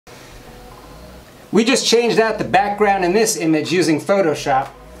We just changed out the background in this image using Photoshop.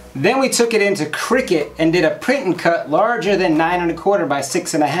 Then we took it into Cricut and did a print and cut larger than 9 1/4 by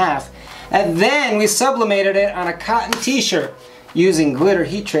 6 1/2. And then we sublimated it on a cotton t-shirt using glitter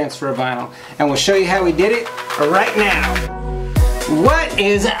heat transfer vinyl. And we'll show you how we did it right now. What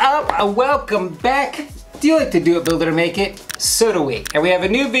is up? Welcome back. Do you like to do it, build it, or make it? So do we. And we have a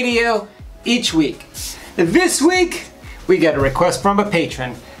new video each week. This week, we got a request from a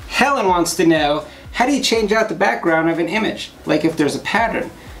patron. Helen wants to know, how do you change out the background of an image? Like if there's a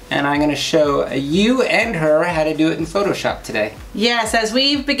pattern. And I'm going to show you and her how to do it in Photoshop today. Yes, as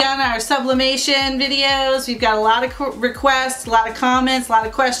we've begun our sublimation videos, we've got a lot of requests, a lot of comments, a lot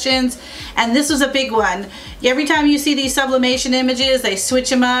of questions, and this was a big one. Every time you see these sublimation images, they switch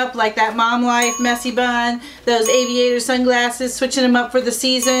them up, like that Mom Life messy bun, those aviator sunglasses, switching them up for the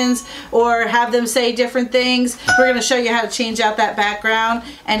seasons, or have them say different things. We're going to show you how to change out that background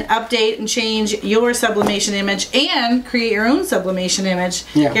and update and change your sublimation image and create your own sublimation image.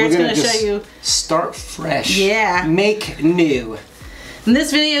 Yeah, Garrett's we're going to show you. Start fresh. Yeah. Make new. And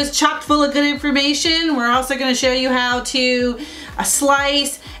this video is chock full of good information. We're also going to show you how to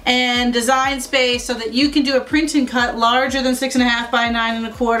slice and design space so that you can do a print and cut larger than 6 1/2 by 9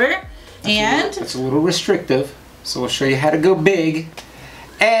 1/4. And that's a little restrictive, so we'll show you how to go big.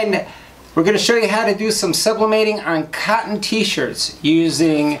 And we're going to show you how to do some sublimating on cotton t-shirts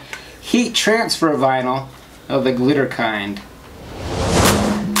using heat transfer vinyl of the glitter kind.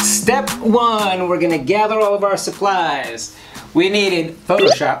 Step 1, we're going to gather all of our supplies. We needed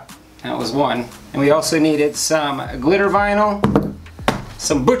Photoshop, that was one, and we also needed some glitter vinyl,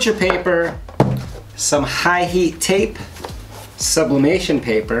 some butcher paper, some high heat tape, sublimation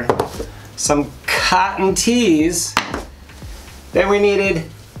paper, some cotton tees, then we needed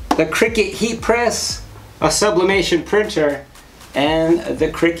the Cricut heat press, a sublimation printer, and the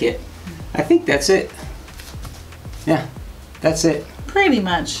Cricut. I think that's it. Yeah, that's it. pretty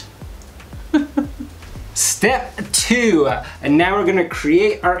much. Step 2, and now we're going to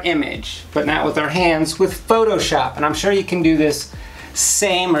create our image, but not with our hands, with Photoshop. And I'm sure you can do this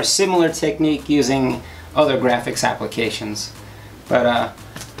same or similar technique using other graphics applications. But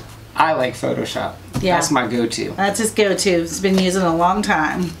I like Photoshop. Yeah. That's my go-to. That's his go-to. It's been using a long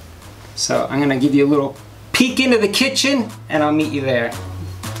time. So I'm going to give you a little peek into the kitchen, and I'll meet you there.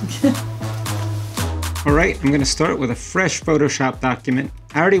 Alright, I'm going to start with a fresh Photoshop document.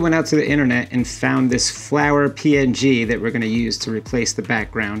 I already went out to the internet and found this flower PNG that we're going to use to replace the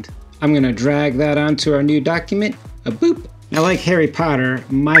background. I'm going to drag that onto our new document. A boop! Now, like Harry Potter,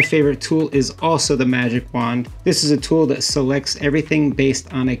 my favorite tool is also the magic wand. This is a tool that selects everything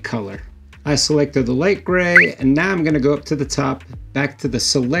based on a color. I selected the light gray, and now I'm going to go up to the top, back to the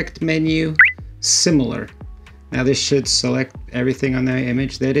select menu, similar. Now this should select everything on the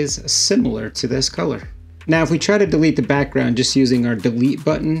image that is similar to this color. Now if we try to delete the background just using our delete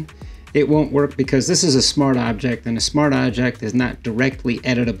button, it won't work because this is a smart object, and a smart object is not directly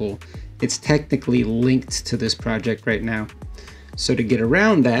editable. It's technically linked to this project right now. So to get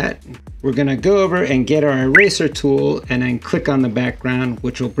around that, we're gonna go over and get our eraser tool and then click on the background,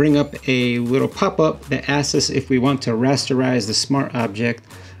 which will bring up a little pop-up that asks us if we want to rasterize the smart object.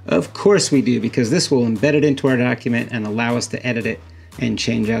 Of course we do, because this will embed it into our document and allow us to edit it and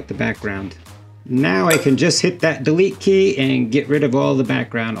change out the background. Now I can just hit that delete key and get rid of all the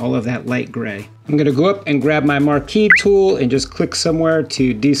background, all of that light gray. I'm gonna go up and grab my marquee tool and just click somewhere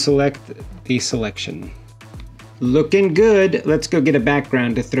to deselect the selection. Looking good. Let's go get a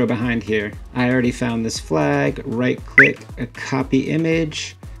background to throw behind here. I already found this flag. Right click, a copy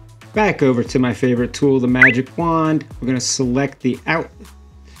image. Back over to my favorite tool, the magic wand. We're gonna select the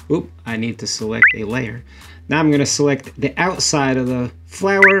Oop, I need to select a layer. Now I'm gonna select the outside of the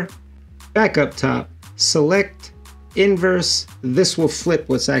flower, back up top, select, inverse. This will flip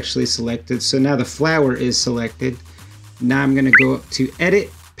what's actually selected. So now the flower is selected. Now I'm gonna go up to edit,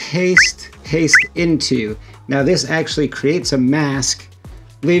 paste, paste into. Now this actually creates a mask,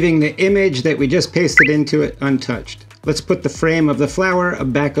 leaving the image that we just pasted into it untouched. Let's put the frame of the flower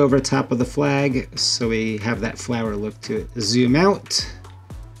back over top of the flag so we have that flower look to it. Zoom out.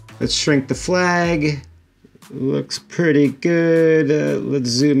 Let's shrink the flag. Looks pretty good. Let's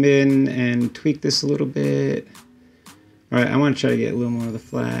zoom in and tweak this a little bit. All right, I want to try to get a little more of the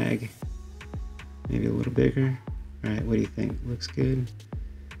flag. Maybe a little bigger. All right, what do you think? Looks good?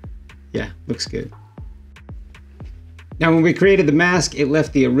 Yeah, looks good. Now when we created the mask, it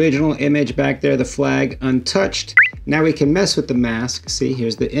left the original image back there, the flag, untouched. Now we can mess with the mask. See,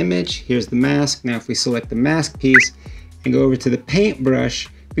 here's the image, here's the mask. Now if we select the mask piece and go over to the paintbrush,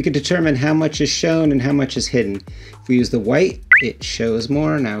 we can determine how much is shown and how much is hidden. If we use the white, it shows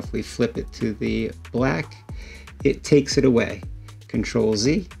more. Now if we flip it to the black, it takes it away. Control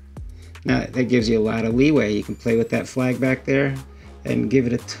Z. Now that gives you a lot of leeway. You can play with that flag back there and give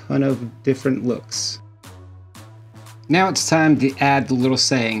it a ton of different looks. Now it's time to add the little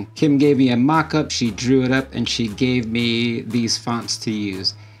saying. Kim gave me a mock-up, she drew it up, and she gave me these fonts to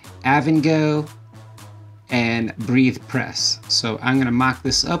use. Avango and Breathe Press. So I'm gonna mock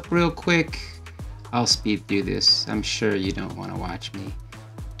this up real quick. I'll speed through this. I'm sure you don't wanna watch me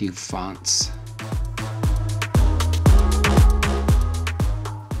do fonts.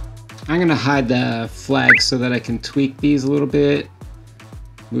 I'm gonna hide the flag so that I can tweak these a little bit,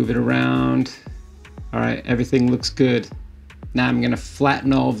 move it around. All right, everything looks good. Now I'm gonna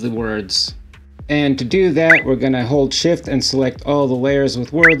flatten all of the words. And to do that, we're gonna hold Shift and select all the layers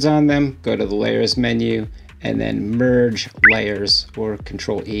with words on them, go to the Layers menu, and then Merge Layers, or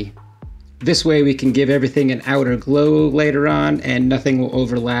Control E. This way we can give everything an outer glow later on and nothing will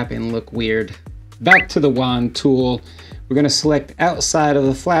overlap and look weird. Back to the wand tool. We're gonna select outside of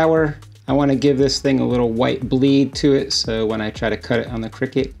the flower. I wanna give this thing a little white bleed to it, so when I try to cut it on the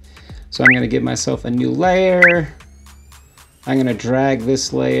Cricut. So I'm gonna give myself a new layer. I'm gonna drag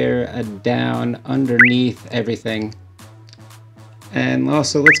this layer down underneath everything. And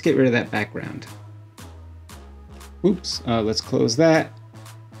also let's get rid of that background. Oops, let's close that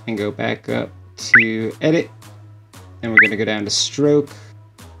and go back up to Edit. And we're gonna go down to Stroke.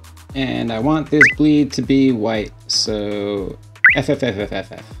 And I want this bleed to be white, so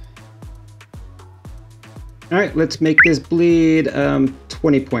FFFFFF. All right, let's make this bleed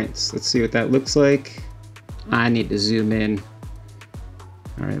 20 points. Let's see what that looks like. I need to zoom in.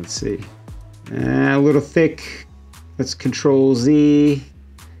 All right, let's see. A little thick. Let's Control Z,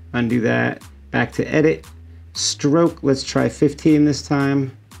 undo that. Back to Edit. Stroke, let's try 15 this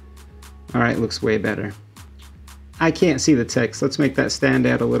time. All right, looks way better. I can't see the text. Let's make that stand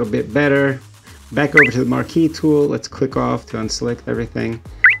out a little bit better. Back over to the marquee tool. Let's click off to unselect everything.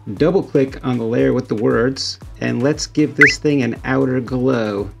 Double click on the layer with the words, and let's give this thing an outer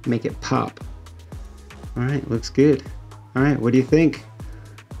glow. Make it pop. All right, looks good. All right, what do you think?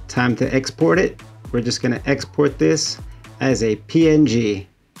 Time to export it. We're just gonna export this as a PNG.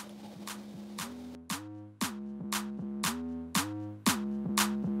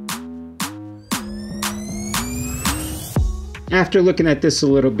 After looking at this a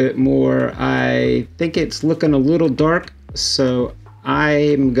little bit more, I think it's looking a little dark, so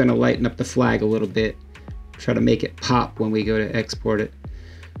I'm gonna lighten up the flag a little bit, try to make it pop when we go to export it.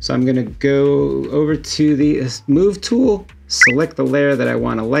 So I'm gonna go over to the Move tool, select the layer that I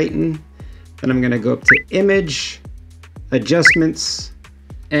wanna lighten, then I'm gonna go up to Image, Adjustments,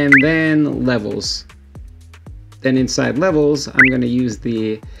 and then Levels. Then inside Levels, I'm gonna use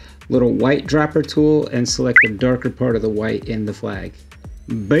the little white dropper tool and select the darker part of the white in the flag.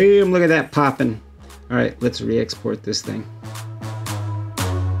 Boom, look at that popping. All right, let's re-export this thing.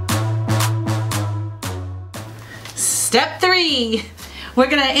 Step 3, we're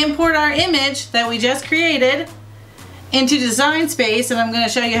gonna import our image that we just created into Design Space, and I'm gonna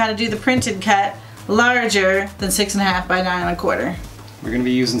show you how to do the print and cut larger than 6.5 by 9.25. We're gonna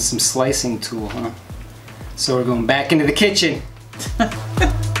be using some slicing tool, huh? So we're going back into the kitchen.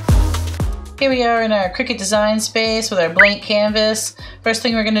 Here we are in our Cricut Design Space with our blank canvas. First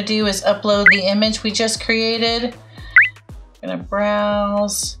thing we're gonna do is upload the image we just created. We're gonna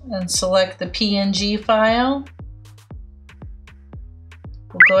browse and select the PNG file.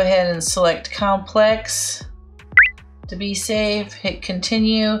 We'll go ahead and select Complex to be safe, hit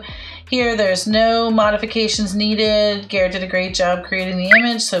Continue. Here there's no modifications needed. Garrett did a great job creating the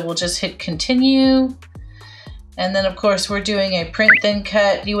image, so we'll just hit Continue. And then of course we're doing a print then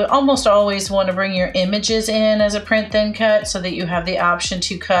cut. You would almost always want to bring your images in as a print then cut so that you have the option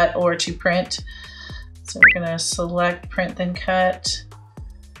to cut or to print. So we're going to select print then cut,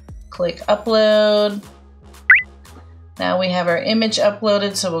 click upload. Now we have our image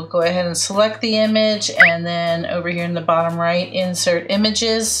uploaded, so we'll go ahead and select the image, and then over here in the bottom right, insert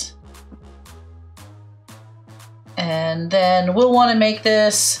images. And then we'll want to make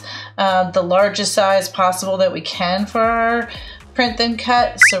this the largest size possible that we can for our print then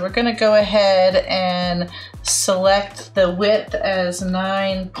cut. So we're going to go ahead and select the width as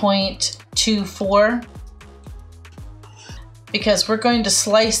 9.24 because we're going to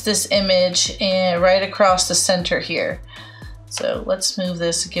slice this image right across the center here. So let's move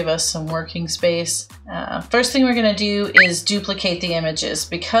this to give us some working space. First thing we're going to do is duplicate the images.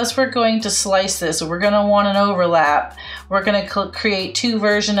 Because we're going to slice this, we're going to want an overlap. We're going to create two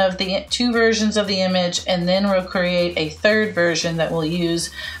versions of the image, and then we'll create a third version that we'll use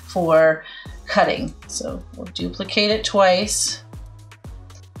for cutting. So we'll duplicate it twice.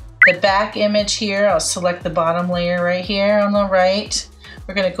 The back image here, I'll select the bottom layer right here on the right.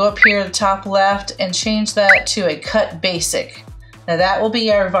 We're going to go up here to the top left and change that to a cut basic. Now that will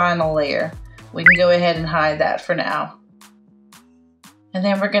be our vinyl layer. We can go ahead and hide that for now. And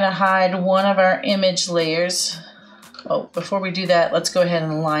then we're going to hide one of our image layers. Oh, before we do that, let's go ahead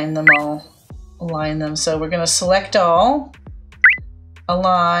and align them all. Align them. So we're going to select all,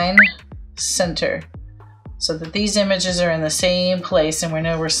 align, center, so that these images are in the same place and we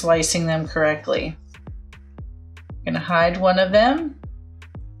know we're slicing them correctly. We're going to hide one of them.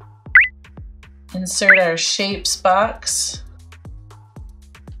 Insert our shapes box.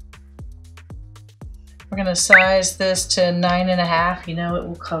 We're going to size this to 9.5. You know it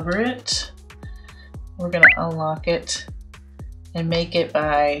will cover it. We're going to unlock it and make it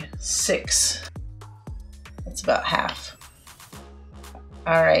by 6. That's about half.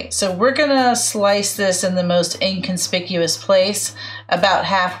 All right, so we're gonna slice this in the most inconspicuous place, about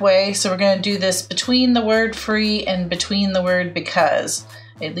halfway. So we're gonna do this between the word free and between the word because,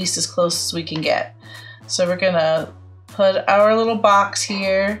 at least as close as we can get. So we're gonna put our little box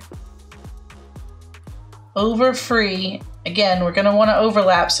here over free. Again, we're gonna wanna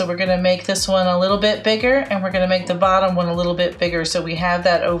overlap, so we're gonna make this one a little bit bigger and we're gonna make the bottom one a little bit bigger so we have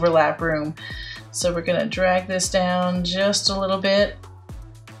that overlap room. So we're gonna drag this down just a little bit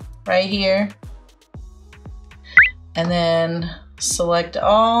right here, and then select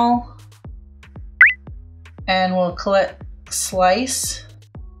all, and we'll click slice,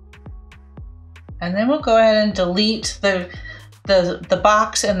 and then we'll go ahead and delete the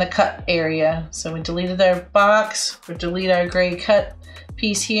box and the cut area. So we deleted our box, we'll delete our gray cut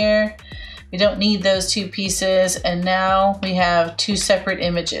piece here. We don't need those two pieces, and now we have two separate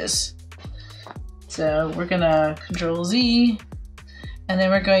images. So we're gonna Control Z, and then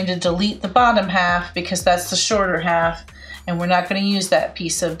we're going to delete the bottom half because that's the shorter half, and we're not going to use that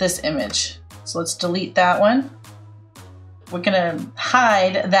piece of this image. So let's delete that one. We're going to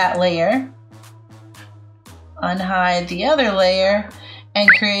hide that layer, unhide the other layer, and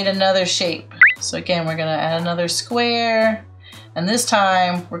create another shape. So again, we're going to add another square, and this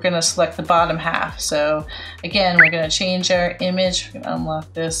time we're going to select the bottom half. So again, we're going to change our image. We're going to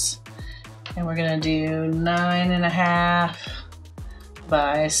unlock this, and we're going to do 9.5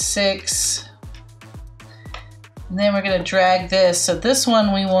 by 6. And then we're going to drag this. So this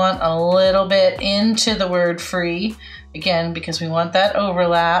one we want a little bit into the word free, again, because we want that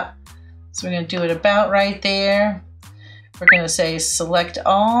overlap. So we're going to do it about right there. We're going to say select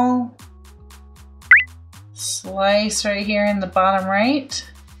all, slice right here in the bottom right.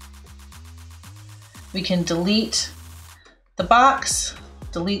 We can delete the box,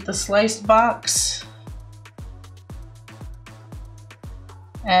 delete the sliced box.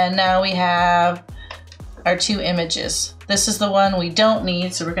 And now we have our two images. This is the one we don't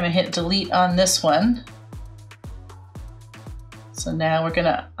need, so we're going to hit delete on this one. So now we're going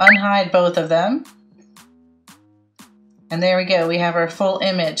to unhide both of them. And there we go, we have our full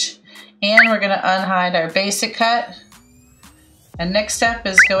image. And we're going to unhide our basic cut. And next step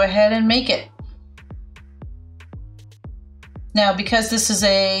is go ahead and make it. Now, because this is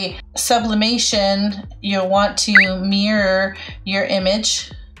a sublimation, you'll want to mirror your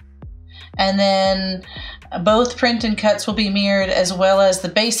image, and then both print and cuts will be mirrored as well as the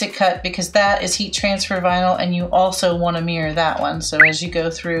basic cut, because that is heat transfer vinyl and you also want to mirror that one. So as you go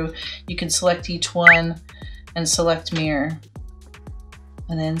through, you can select each one and select mirror,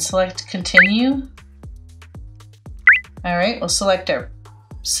 and then select continue. All right, we'll select our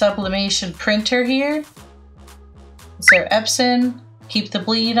sublimation printer here. It's our Epson, keep the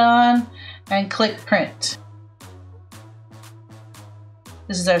bleed on, and click print.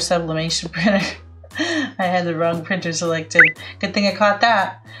 This is our sublimation printer. I had the wrong printer selected. Good thing I caught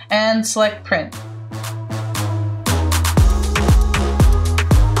that. And select print.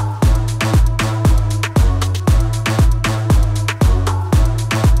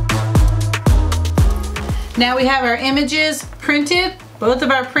 Now we have our images printed, both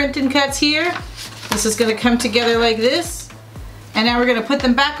of our print and cuts here. This is going to come together like this. And now we're going to put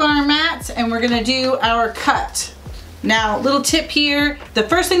them back on our mats and we're going to do our cut. Now, little tip here, the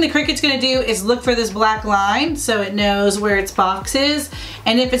first thing the Cricut's going to do is look for this black line so it knows where its box is.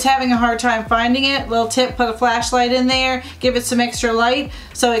 And if it's having a hard time finding it, little tip, put a flashlight in there, give it some extra light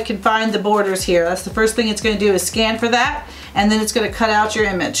so it can find the borders here. That's the first thing it's going to do is scan for that, and then it's going to cut out your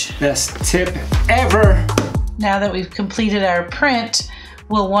image. Best tip ever. Now that we've completed our print,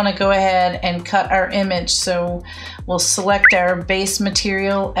 we'll want to go ahead and cut our image. So we'll select our base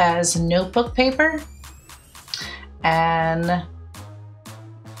material as notebook paper, and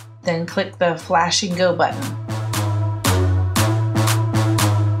then click the flashing go button.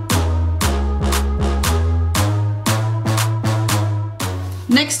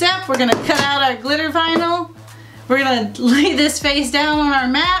 Next step, we're gonna cut out our glitter vinyl. We're gonna lay this face down on our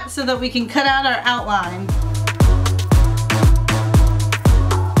mat so that we can cut out our outline.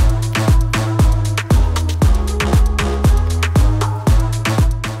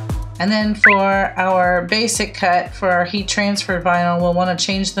 And then for our basic cut for our heat transfer vinyl, we'll want to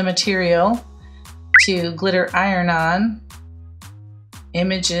change the material to glitter iron-on.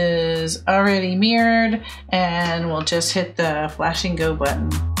 Image is already mirrored, and we'll just hit the flashing go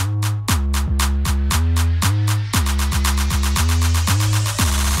button.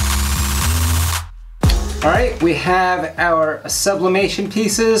 All right, we have our sublimation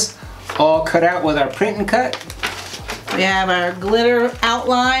pieces all cut out with our print and cut. We have our glitter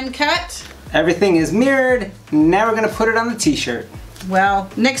outline cut. Everything is mirrored. Now we're gonna put it on the t-shirt. Well,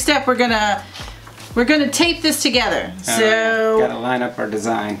 next step we're gonna tape this together. So gotta line up our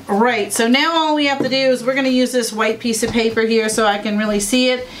design. Right, so now all we have to do is we're gonna use this white piece of paper here so I can really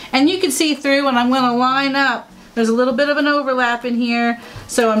see it. And you can see through, and I'm gonna line up. There's a little bit of an overlap in here.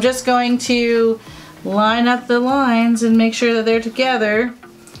 So I'm just going to line up the lines and make sure that they're together.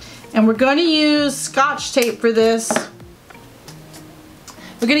 And we're gonna use Scotch tape for this.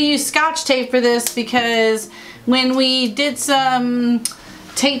 We're gonna use Scotch tape for this because when we did some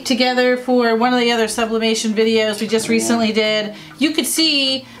tape together for one of the other sublimation videos we just recently did, you could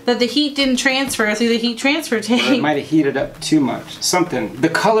see that the heat didn't transfer through the heat transfer tape. Or it might have heated up too much. Something. The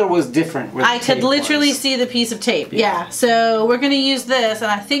color was different. I could literally see the piece of tape. Yeah. So we're gonna use this,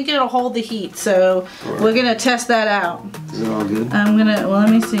 and I think it'll hold the heat. So we're gonna test that out. Is it all good? Well, let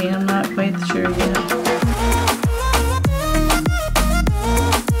me see. I'm not quite sure yet.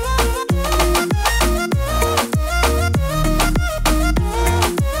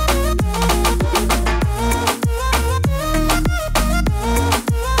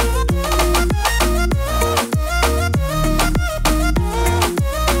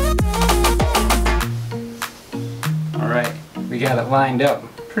 We got it lined up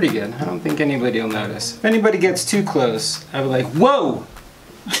pretty good. I don't think anybody will notice. If anybody gets too close, I'll be like, whoa!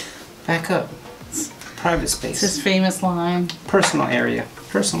 Back up. Private space. It's his famous line. Personal area.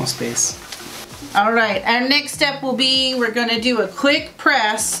 Personal space. Alright, our next step will be we're going to do a quick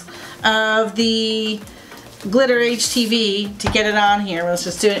press of the glitter HTV to get it on here. Let's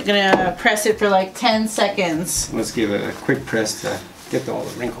just do it. Gonna press it for like 10 seconds. Let's give it a quick press to get all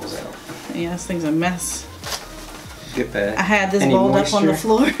the wrinkles out. Yeah, this thing's a mess. Get that. I had this balled up on the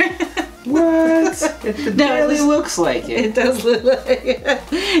floor. What? It barely looks like it. It does look like it.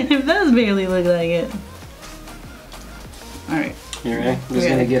 It does barely look like it. Alright. You ready? I'm just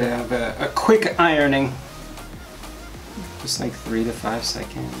gonna get a quick ironing. Just like 3 to 5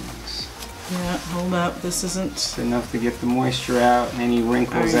 seconds. Yeah, hold up. This isn't It's enough to get the moisture out and any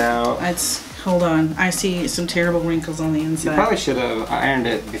wrinkles out. Hold on. I see some terrible wrinkles on the inside. You probably should have ironed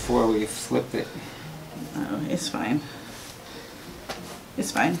it before we flipped it. Oh, it's fine.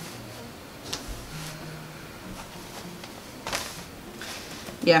 It's fine.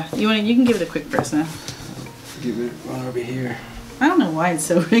 Yeah, you can give it a quick press now. Give it one over here. I don't know why it's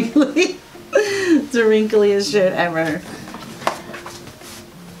so wrinkly. It's the wrinkliest shit ever.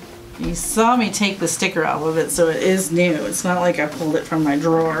 You saw me take the sticker off of it, so it is new. It's not like I pulled it from my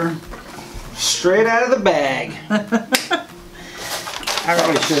drawer. Straight out of the bag. I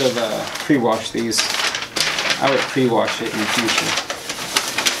probably should have pre-washed these. I would pre-wash it in the future.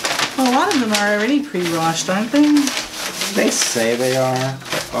 Well, a lot of them are already pre-washed, aren't they? They say they are,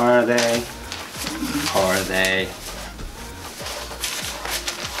 but are they? Are they?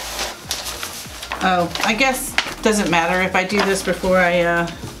 Oh, I guess it doesn't matter if I do this before I,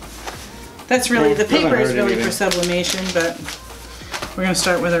 that's really, the paper is really for sublimation, but we're going to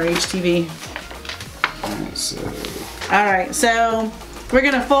start with our HTV. Alright, so we're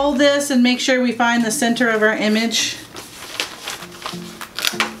going to fold this and make sure we find the center of our image.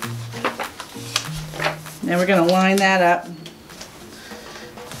 Now we're going to line that up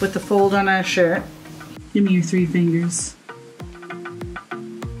with the fold on our shirt. Give me your 3 fingers.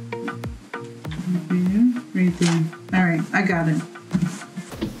 Right there. Alright, I got it.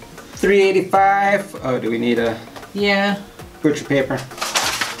 385. Oh, do we need a butcher paper?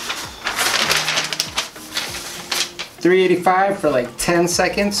 385 for like 10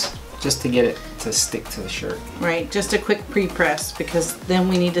 seconds just to get it to stick to the shirt. Right, just a quick pre-press because then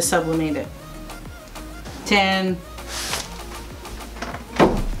we need to sublimate it. 10.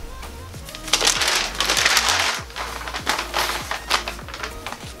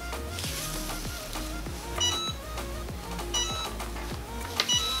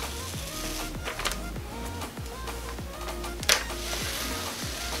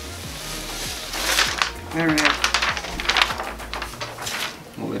 Alright.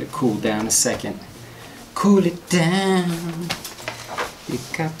 We'll let it cool down a second. Cool it down. You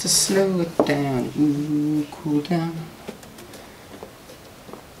got to slow it down. Ooh, cool down.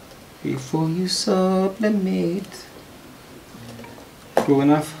 Before you sublimate. Cool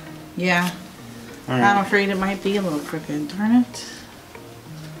enough? Yeah. Alright. I'm afraid it might be a little crooked. Darn it.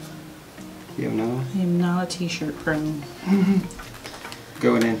 You have another one? I'm not a t-shirt pro.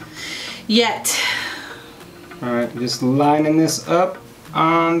 Going in. Yet. Alright, just lining this up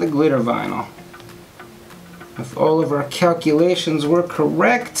on the glitter vinyl. If all of our calculations were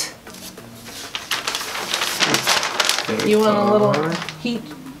correct. You want a little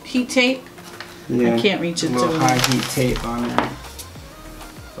heat tape? Yeah, I can't reach it a little to high heat tape on there.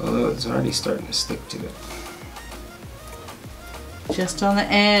 Although it's already starting to stick to it. Just on the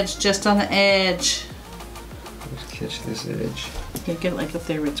edge, just on the edge. Let's catch this edge. Okay, get it like up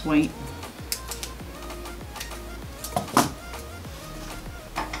there where it's white.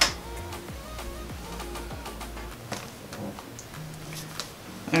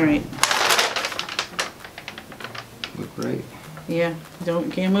 Alright. Look right. Yeah,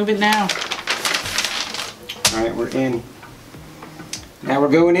 can't move it now. Alright, we're in. Now we're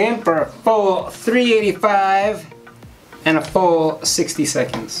going in for a full 385 and a full 60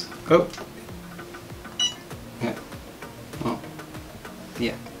 seconds. Oh. Yeah. Oh.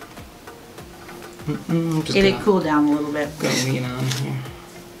 Yeah. It'll cool down a little bit. Go lean on here.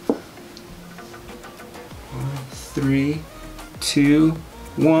 3, 2,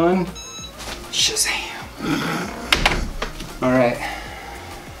 1. Shazam! Alright.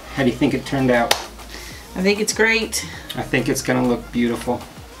 How do you think it turned out? I think it's great. I think it's gonna look beautiful.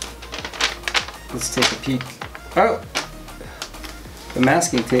 Let's take a peek. Oh! The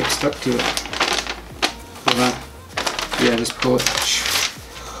masking tape stuck to it. Hold on. Yeah, just pull it.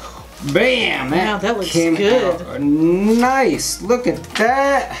 Bam! Wow, that looks came good. out nice! Look at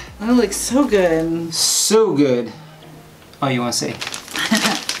that! That looks so good. So good. Oh, you want to see?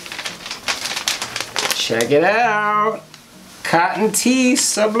 Check it out! Cotton tee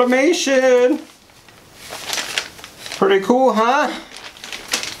sublimation! Pretty cool, huh?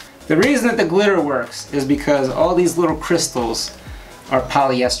 The reason that the glitter works is because all these little crystals are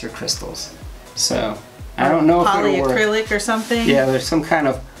polyester crystals. So, I don't know if it'll work. Polyacrylic or something? Yeah, there's some kind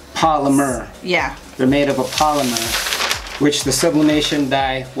of polymer. Yeah. They're made of a polymer, which the sublimation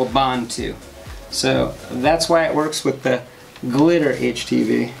dye will bond to. So, that's why it works with the glitter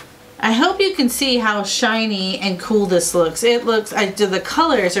HTV. I hope you can see how shiny and cool this looks. It looks, the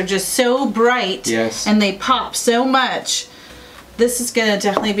colors are just so bright. Yes. And they pop so much. This is going to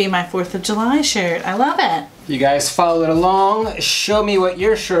definitely be my 4th of July shirt. I love it. You guys followed along. Show me what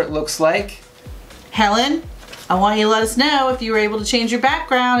your shirt looks like. Helen, I want you to let us know if you were able to change your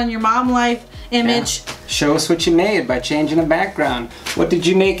background and your mom life image. Yeah. Show us what you made by changing a background. What did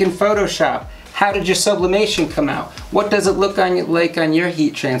you make in Photoshop? How did your sublimation come out? What does it look like on your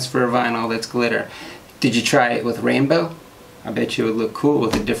heat transfer vinyl that's glitter? Did you try it with rainbow? I bet you it would look cool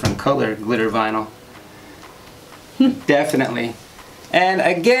with a different color glitter vinyl. Definitely. And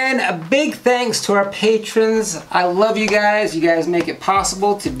again, a big thanks to our patrons. I love you guys. You guys make it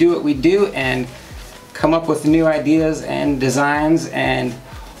possible to do what we do and come up with new ideas and designs and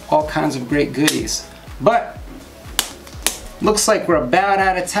all kinds of great goodies. But looks like we're about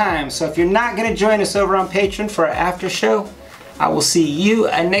out of time, so if you're not going to join us over on Patreon for our after show, I will see you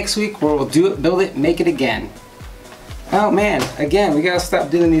next week where we'll do it, build it, make it again. Oh man, again, we gotta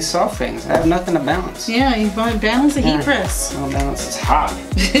stop doing these soft things. I have nothing to balance. Yeah, you balance the heat press. No balance, it's hot.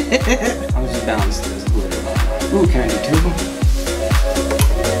 I'll just balance this glitter. Ooh, can I do two?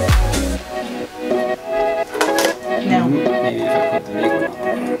 No. Maybe if I put the big one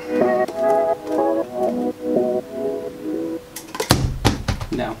on.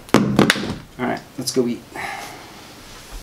 No. Alright, let's go eat.